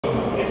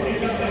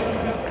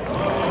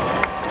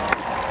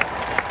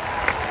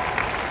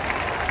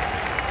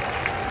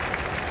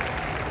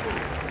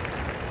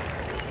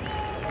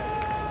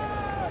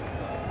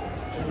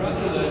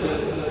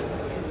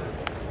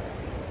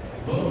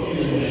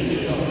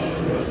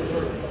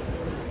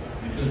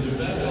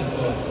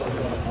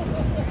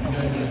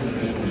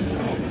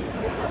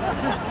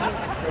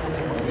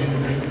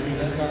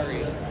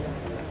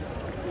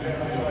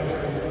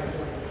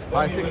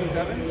5, 6, and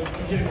 7? You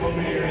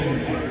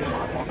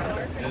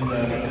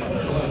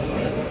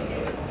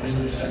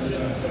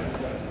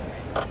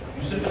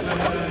said that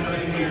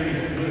right here,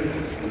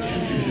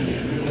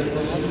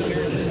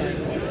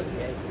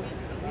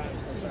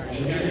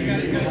 You got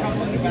a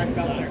couple in the back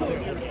belt there too.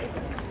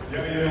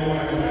 yeah, you know,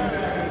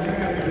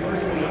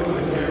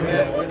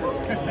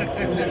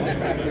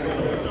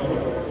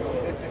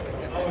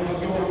 I was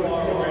so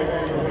far away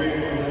from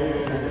being able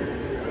to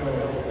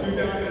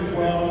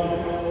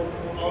 2012,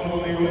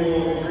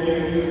 unbelievable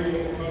dreams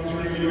come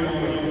true, you know,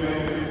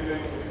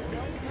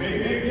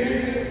 maybe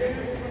again,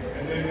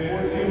 and then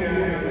 14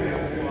 years,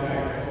 it's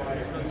like,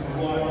 this is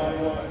what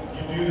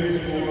you do this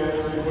for,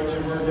 this is what you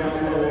work out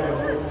for,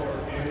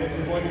 and this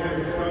is what you're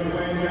from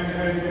playing next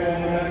high school,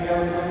 and that's how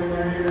you're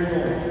 30 years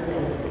old. So,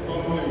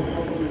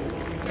 unbelievable.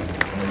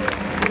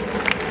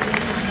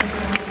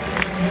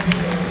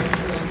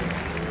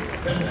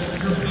 That's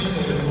your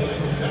people in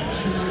life. That's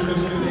your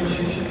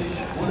relationship.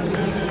 What does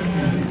that mean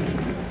to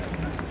you?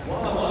 Well,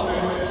 I love it.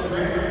 It's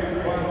great.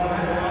 But I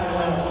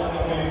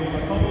mean, a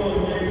couple of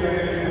those games I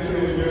had, which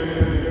was good.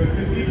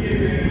 The TK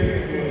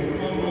game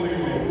was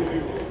unbelievable.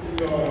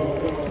 So,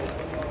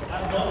 I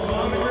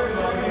love it.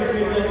 I hear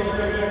you like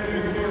we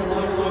scored a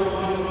lot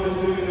of those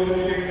two in those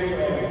games.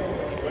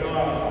 But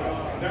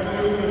never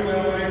losing the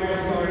well, ain't no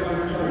sorry for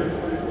sure.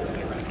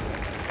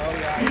 Oh,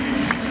 yeah.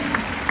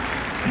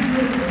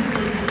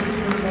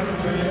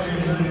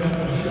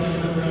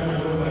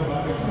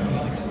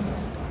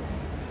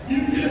 You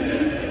did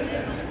it!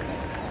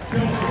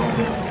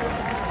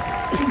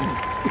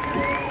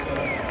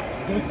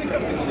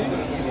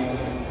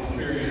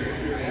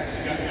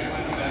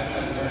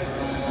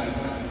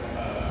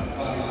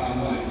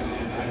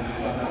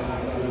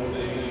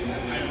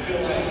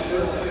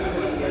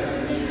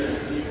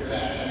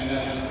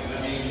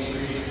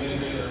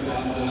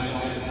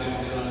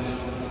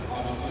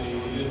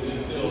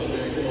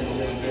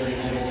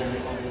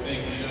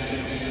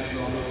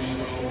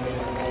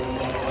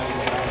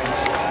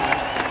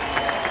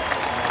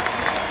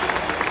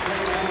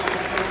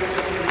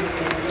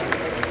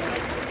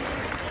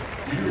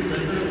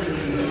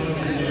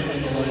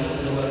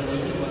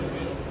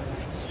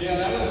 Yeah,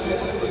 that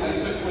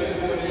took place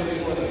 4 days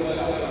before the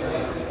playoffs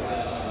started.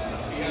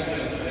 He has a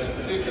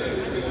ticker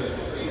with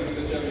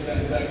speech every 10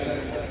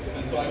 seconds.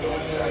 And so I go in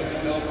there, I see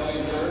Mel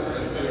playing first,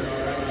 and figure, all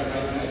right, I'm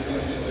going to do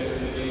it later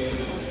in the game.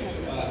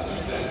 He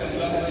says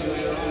something up to me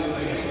later on, he's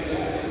like, hey,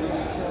 yeah, you're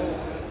right.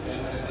 And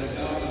I'm like,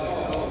 no, it's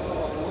all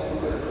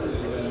first.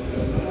 And he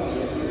goes, no,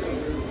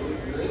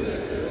 you're in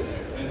there.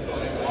 And so I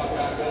walk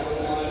back over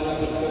the line, on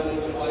the floor,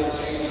 the light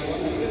changes. I'm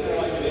just sitting there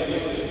like an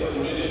idiot just for a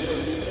minute,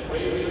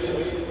 waving to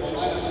this. Well,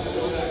 I didn't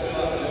show that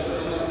glove, and sure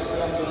enough, it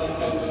comes up,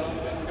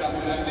 and got me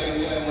that day,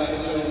 and let me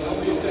know,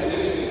 nobody said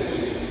anything to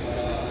me.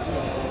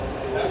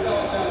 That's how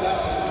I found out.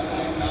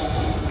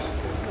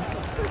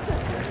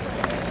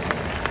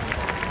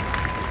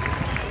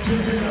 We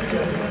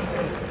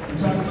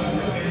talked about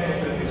the man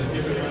that was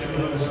given my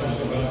Vogelsong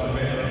about the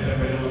man that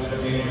was the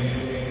game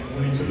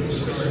when he took the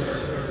start.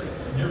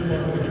 And you're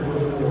part of what you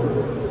work for,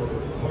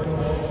 part of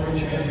all 3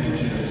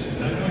 championships. And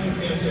I know you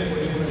can't say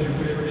which one is your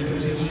favorite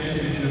because each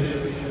championship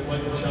is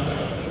like a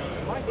child.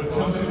 But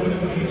tell me what it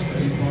means to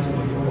be part of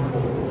what you work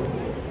for.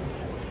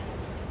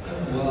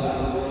 Well,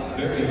 I'm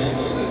very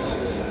humbled,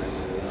 actually.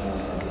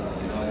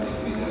 I think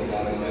we did a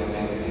lot of good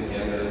things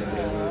together.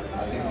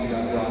 I think we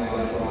got down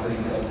into some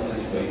pretty tough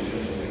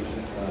situations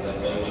that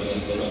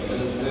Bochi trusted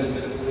us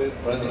with.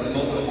 But I think the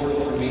most important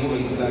for me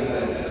was the fact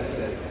that,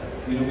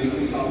 we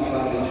can talk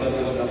about each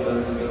other's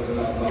numbers, we can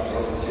talk about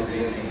World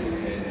Series and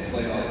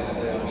playoffs and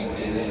what we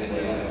did in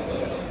playoffs.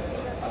 But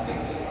I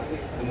think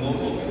the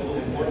most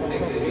important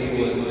thing to me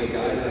was the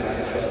guys that I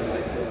trust.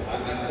 I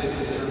pitched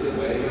a certain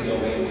way,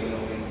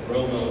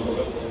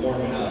 Romo's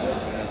warming up.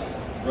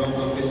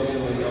 Romo pitched to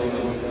he's going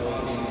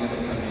to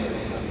come in.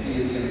 C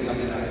is going to come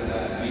in after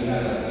that. We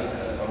had a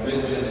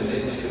rhythm and an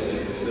itch to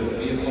it. So to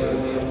be a part of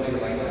something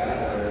like that,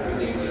 where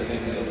every day we're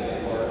thinking of the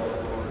ballpark,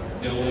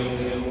 knowing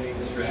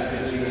the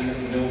strategy,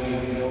 knowing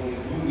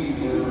who we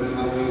were,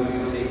 how we were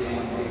going to take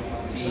on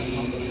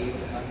teams,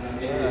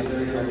 it was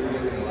very hard to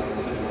get a lot of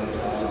similar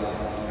jobs.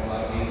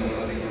 Allowed me to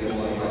go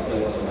on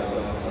myself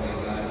around 20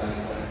 times.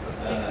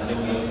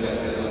 Knowing those guys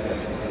that look at it.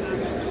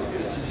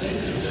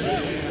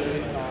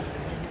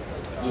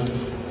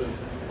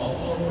 All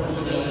 4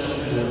 personnel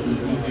knows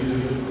what we do.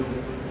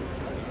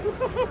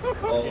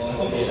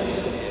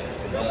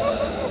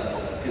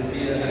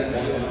 Casilla had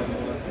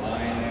one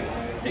line,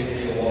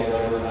 taking the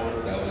water,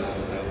 that was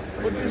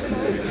pretty much his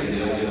everyday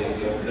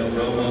deal. No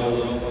Romo,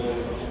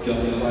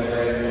 going to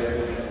fire